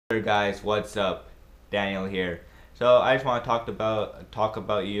Hey guys, what's up? Daniel here. So I just want to talk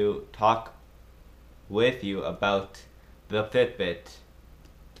with you about the Fitbit.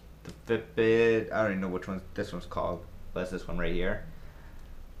 The Fitbit, I don't even know which one this one's called, but it's this one right here.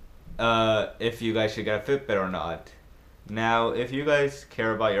 If you guys should get a Fitbit or not. Now, if you guys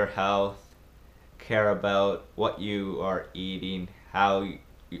care about your health, care about what you are eating, how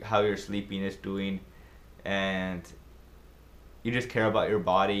your sleeping is doing, and you just care about your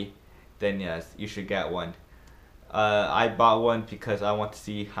body, then yes, you should get one. I bought one because I want to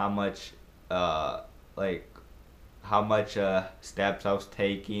see how much, uh, like, how much steps I was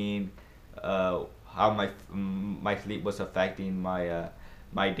taking, how my sleep was affecting my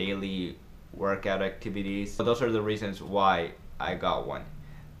daily workout activities. So those are the reasons why I got one.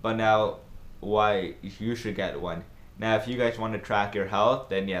 But now, why you should get one. Now, if you guys want to track your health,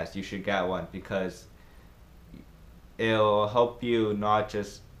 then yes, you should get one because it'll help you not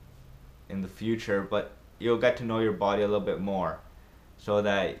just in the future, but you'll get to know your body a little bit more so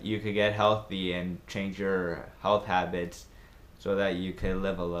that you could get healthy and change your health habits so that you can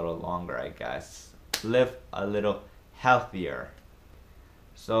live a little longer, I guess. Live a little healthier.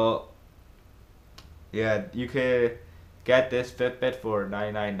 So, yeah, you could get this Fitbit for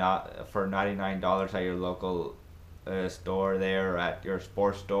 $99 at your local store there, at your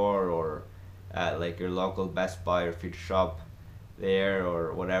sports store, or at like your local Best Buy or Future Shop there,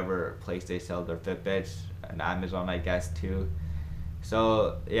 or whatever place they sell their Fitbits, and Amazon I guess too.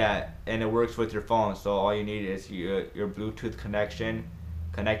 So yeah, and it works with your phone. So all you need is your Bluetooth connection,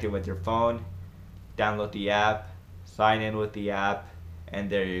 connect it with your phone, download the app, sign in with the app, and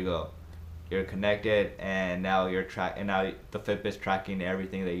there you go. You're connected, and now now the Fitbit's tracking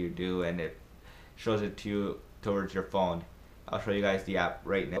everything that you do, and it shows it to you towards your phone. I'll show you guys the app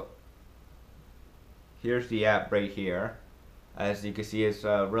right now. Here's the app right here. As you can see, it's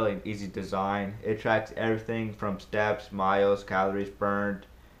a really easy design. It tracks everything from steps, miles, calories burned,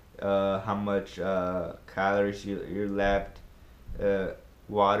 how much calories you left,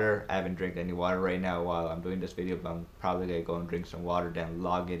 water. I haven't drank any water right now while I'm doing this video, but I'm probably gonna go and drink some water, then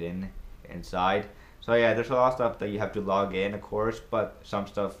log it inside. So yeah, there's a lot of stuff that you have to log in, of course, but some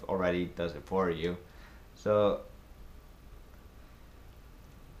stuff already does it for you. So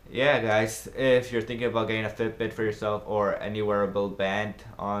yeah, guys, if you're thinking about getting a Fitbit for yourself or any wearable band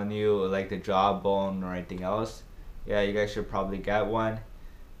on you, like the Jawbone or anything else, yeah, you guys should probably get one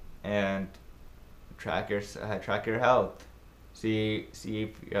and track your health. See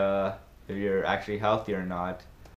if you're actually healthy or not.